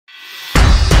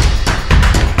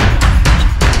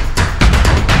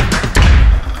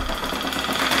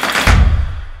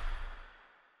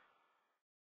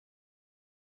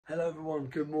Hello everyone,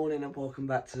 good morning and welcome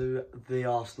back to the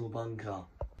Arsenal bunker.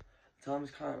 The time is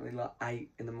currently like 8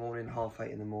 in the morning, half 8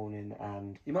 in the morning,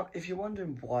 and if you're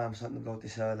wondering why I'm starting the vlog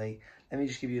this early, let me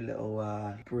just give you a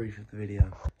little brief of the video.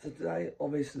 So today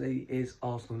obviously is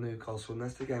Arsenal Newcastle and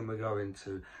that's the game we're going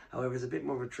to. However, it's a bit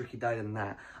more of a tricky day than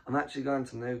that. I'm actually going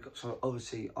to Newcastle, so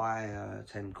obviously I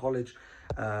attend college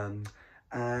and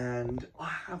I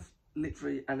have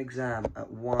literally an exam at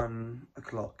 1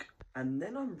 o'clock. And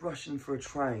then I'm rushing for a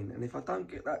train, and if I don't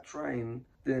get that train,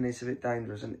 then it's a bit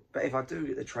dangerous. But if I do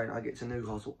get the train, I get to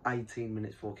Newcastle 18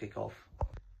 minutes before kick-off.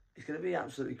 It's going to be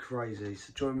absolutely crazy,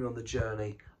 so join me on the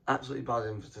journey. Absolutely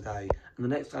buzzing for today. And the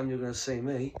next time you're going to see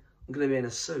me, I'm going to be in a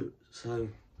suit. So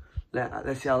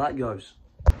let's see how that goes.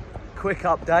 Quick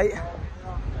update.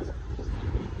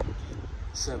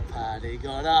 So Paddy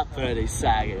got up and he's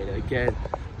sagging again.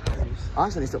 I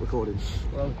accidentally stopped recording.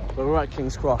 Well, we're at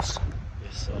King's Cross.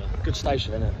 Good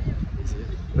station, isn't it?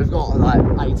 We've got like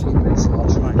 18 minutes till our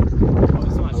train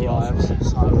arrives,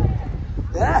 so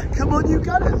yeah, come on you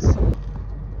Gunners!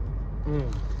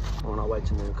 On our way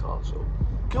to Newcastle.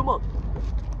 Come on!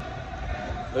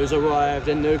 Who's arrived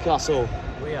in Newcastle?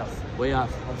 We have,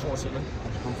 unfortunately.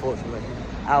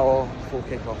 Hour before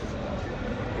kick-off.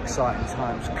 Exciting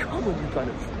times. Come on you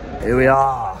Gunners! Here we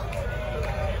are.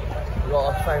 We've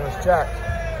got our famous Jack.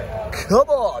 Come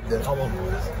on! Come on,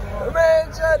 boys.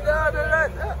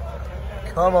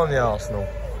 Come on, the Arsenal.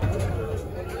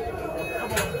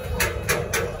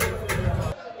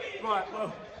 Right,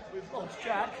 well, we've lost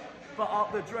Jack, but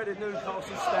up the dreaded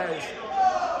Newcastle stairs.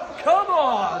 Come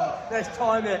on! Let's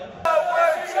time it.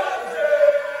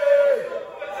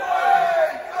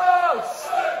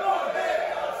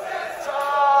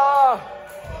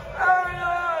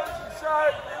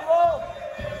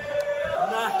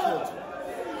 Knackered.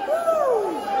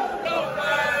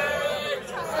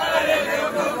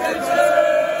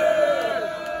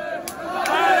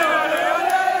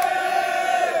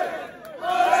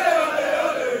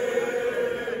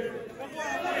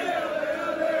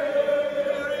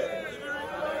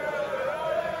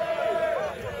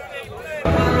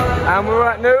 And we're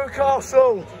at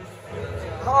Newcastle,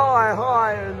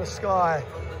 high in the sky.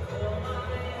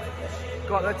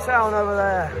 Got the town over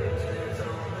there.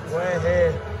 We're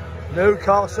here,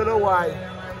 Newcastle away.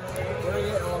 Bring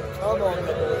it on, come on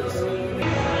boys.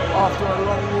 After a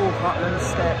long walk up them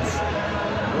steps,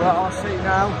 we're at our seat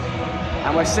now,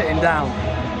 and we're sitting down.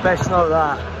 Best note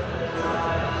that.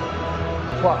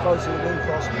 Quite close to the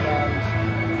Newcastle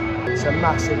fans. It's a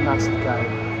massive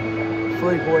game.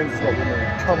 3 points, what we need.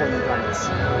 Come on, you Gunners.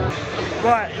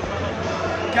 Right,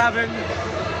 Gavin,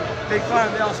 big fan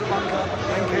of the Arsenal bunker.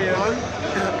 Thank you.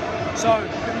 So,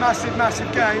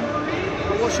 massive game.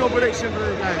 But what's your prediction for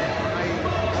the game?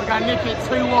 We're going to nick it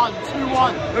 2-1.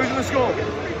 Who's going to score?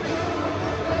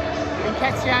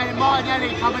 Nketiah and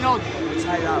Martinelli coming on. We'll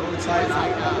take that.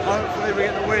 Hopefully we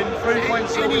get the win. 3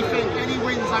 points. Any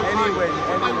wins okay. Any win.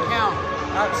 Don't count.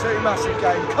 Absolutely massive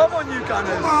game. Come on, you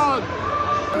Gunners. Come on.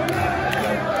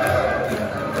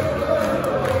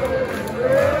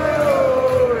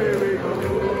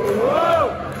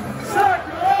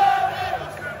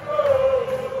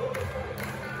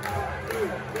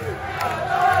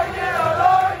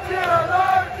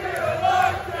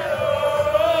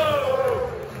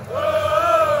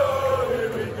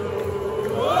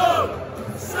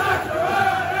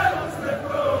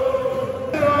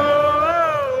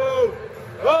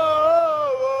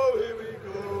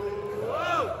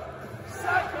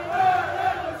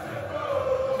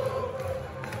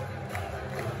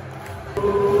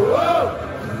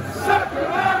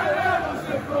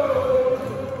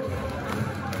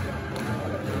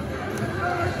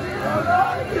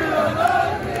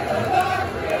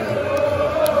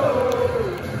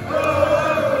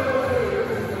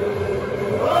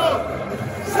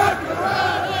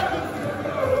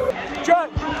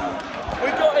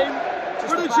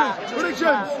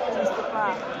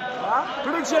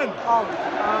 Prediction!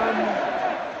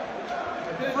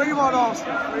 3-1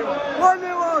 Arsenal.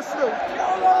 1-0 Arsenal.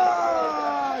 Come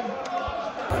on!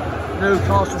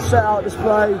 Newcastle set out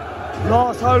display.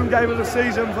 Last home game of the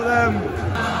season for them.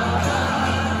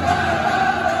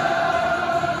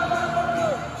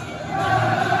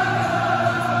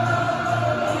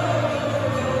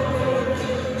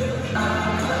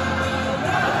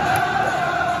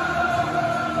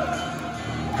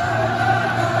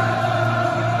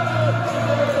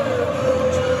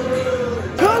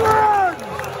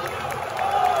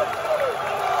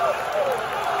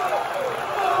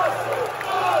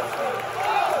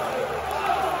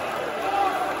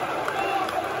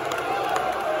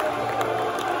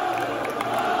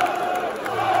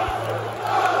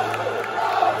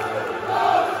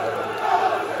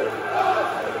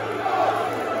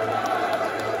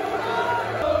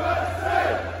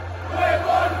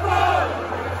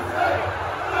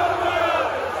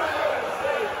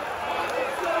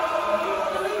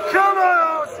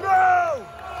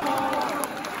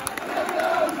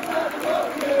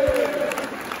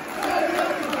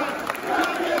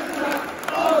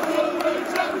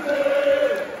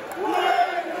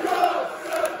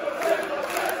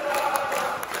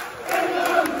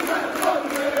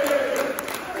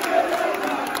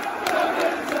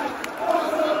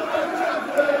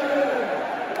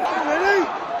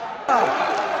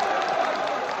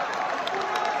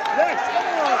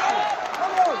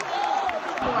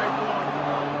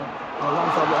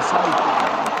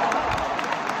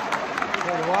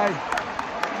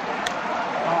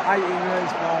 18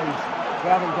 minutes played. We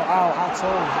haven't got out at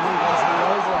all. Newcastle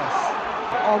all over us.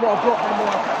 Oh, what a block from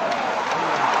Mike.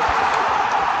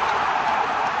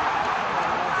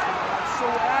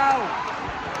 Sort it out.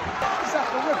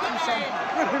 Saka, rip him, son.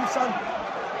 Rip him, son.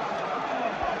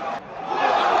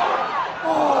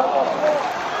 Oh,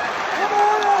 come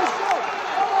on, Arsenal.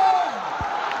 Come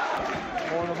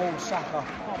on. On the ball, Saka.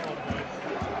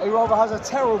 He rather has a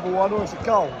terrible one or it's a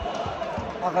goal.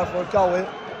 I'll go for a goal here.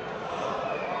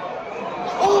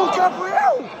 Oh,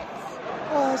 Gabriel!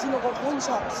 Oh, has he not got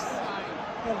contacts?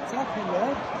 Tapping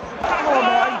there. Come on,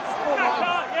 mate. Come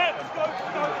on, mate.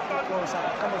 Come on, Saka.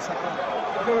 Come on, Saka.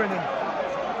 You're in him.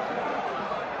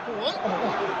 What?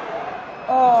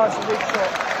 Oh, it's a big shot.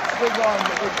 Good one,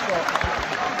 a big shot.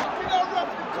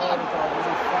 Oh, the goal was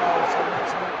a foul.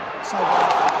 So bad.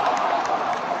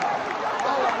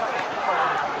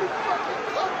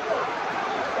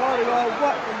 Oh, the guy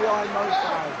whacked from behind, no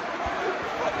foul.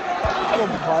 Come on,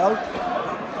 Kyle.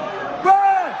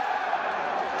 Ref!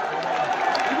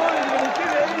 You weren't even going to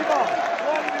give it either. You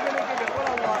weren't even going to give it. Well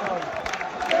done, Rhino.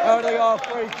 There they are,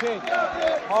 free kick.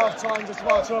 Half time just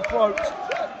about to approach.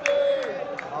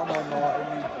 Come on, Martin.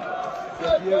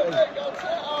 You're beauty.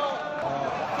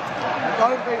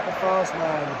 Don't beat the first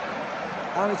man.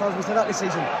 How many times have we said that this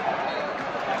season?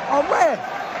 Oh, where?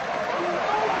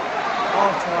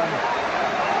 Half time.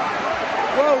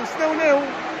 Well, still nil.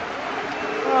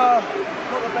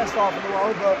 Not the best half in the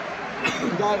world, but we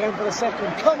go again for the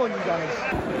second. Come on, you Gunners.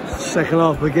 Second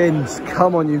half begins.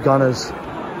 Come on, you Gunners.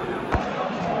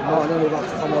 Martinelli about to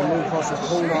come on. Newcastle's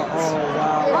corner. Oh,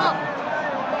 wow.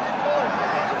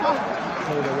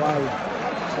 Pulled away.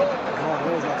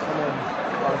 Martinelli's about to come on.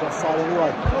 Oh, he's offside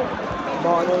anyway.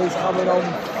 Martinelli's coming on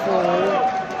for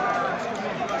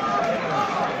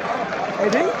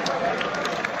Eddie.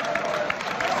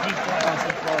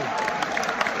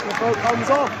 The boat comes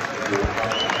off.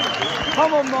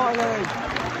 Come on, Martinelli.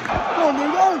 Come on,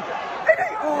 Nuno.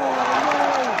 Eddie. Oh, no.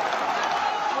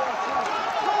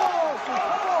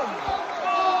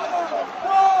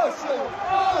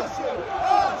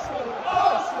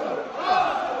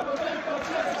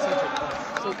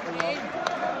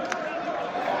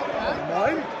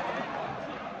 Martin.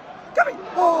 Come in.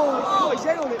 Oh, he's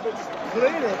head on it, but just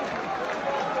clean it.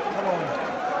 Come on.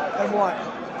 Ben White.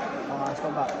 Oh, it's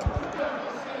gone back.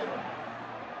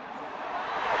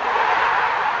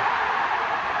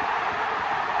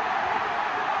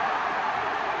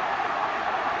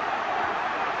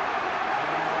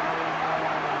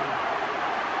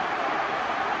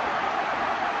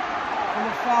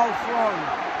 Foul throw.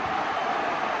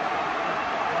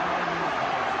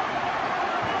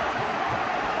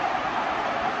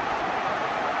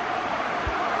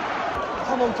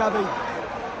 Come on, Gabby.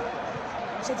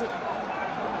 Set it.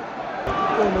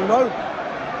 Go on, Nuno.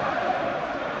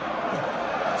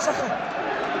 Saka.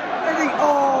 Eddie.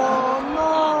 Oh,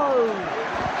 no.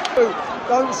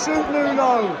 Don't shoot,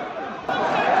 Nuno.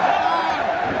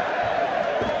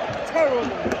 Terrible.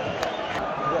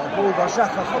 What a ball by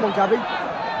Saka. Come on, Gabby.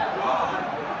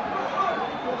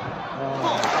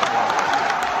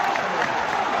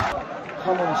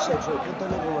 Come on, Cedric, good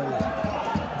delivery.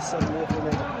 Cedric in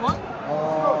it. What?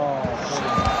 Oh,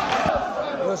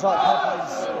 it looks like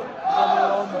Pepe's coming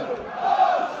on.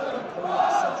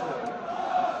 Cedric.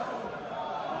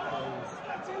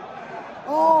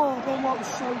 Oh, Ben White was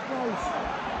so close.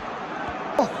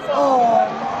 Oh,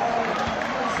 man.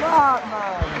 What's that,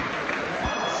 man?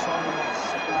 So much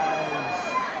space.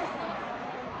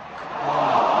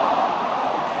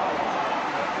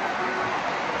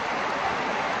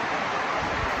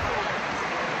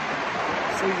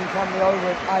 Season coming over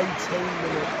in 18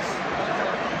 minutes.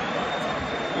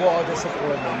 What a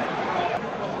disappointment.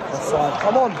 Offside.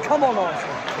 Come on,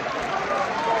 Arsenal.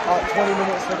 20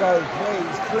 minutes to go.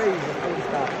 Please, please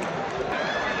back.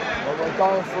 Well, we're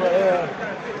going for it here.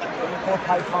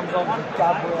 Pepe comes on for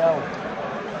Gabriel.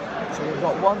 So we've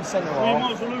got one centre half. You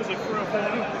might as well lose it for a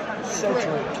fair.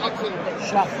 Cedric.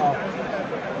 Xhaka.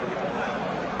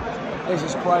 This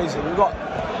is crazy. We've got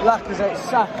Lacazette,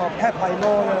 Saka, Pepe,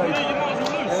 Martinelli.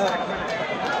 Yeah.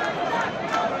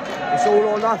 It's all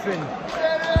or nothing.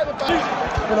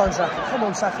 Come on, Saka. Come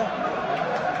on, Saka.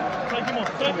 Take him on.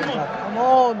 Come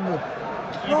on.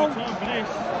 No time for this.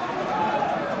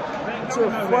 I'm too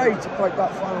afraid to break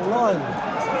that final line.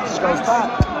 Just goes back.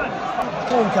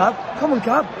 Come on, Gab. Come on,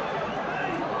 Gab.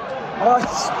 Oh,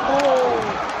 it's... Oh.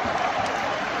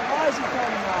 Why is he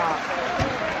doing that?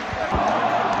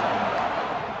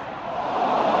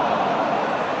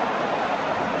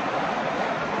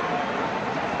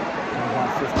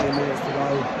 15 minutes to go.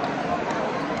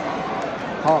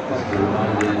 Heartbreaking.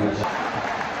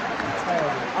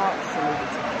 Terrible.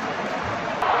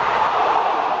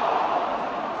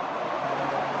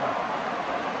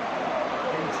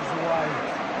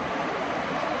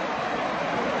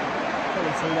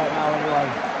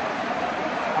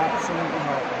 Absolutely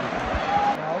heartbreaking.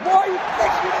 Why are you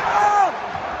picking it up?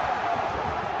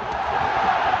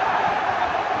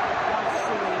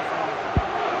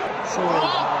 Surely.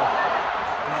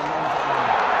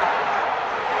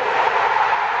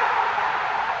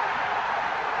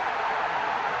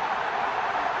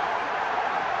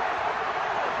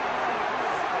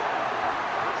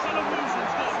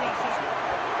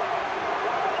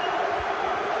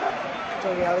 So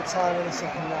we have a time in the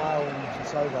second now and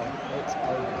it's over. It's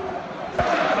over.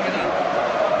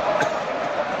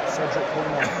 Cedric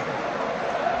Corner.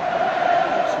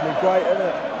 It's going to be great, isn't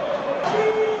it?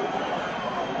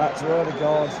 Back to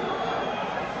Erdegaard.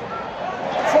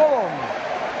 From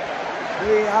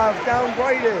we have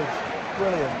downgraded.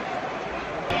 Brilliant.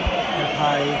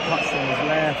 Pepe cuts from his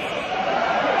left.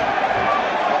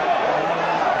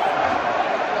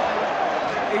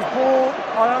 He's ball.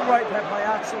 I don't rate Pepe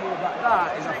at all, but that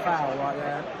is a foul right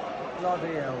there.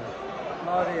 Bloody hell.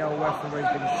 Bloody hell,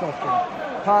 referee's been shocking.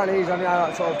 Apparently he's only had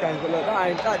that 12 games, but look,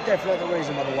 that definitely ain't the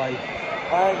reason, by the way.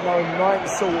 I ain't known Knight and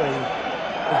Salty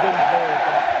has been cleared,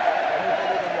 but we've got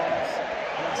it once,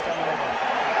 and that's game over.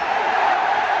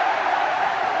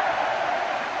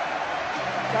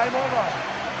 Game over.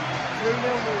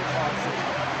 3-0 Newcastle.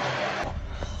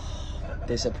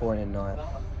 Disappointing night.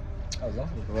 Oh,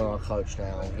 lovely. We're on our coach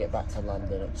now and get back to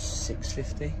London at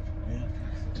 6:50. Yeah.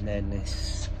 And then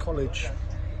this college.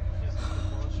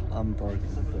 Unbroken.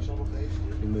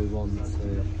 We move on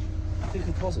to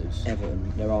the positives.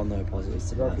 Everton. There are no positives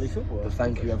to rugby football. But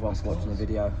thank you everyone for watching the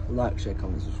video. Like, share,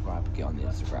 comment, subscribe. Get on the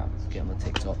Instagram. Get on the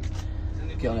TikTok.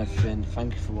 Get on everything.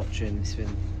 Thank you for watching. It's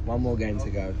been one more game to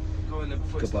go.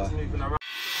 Goodbye.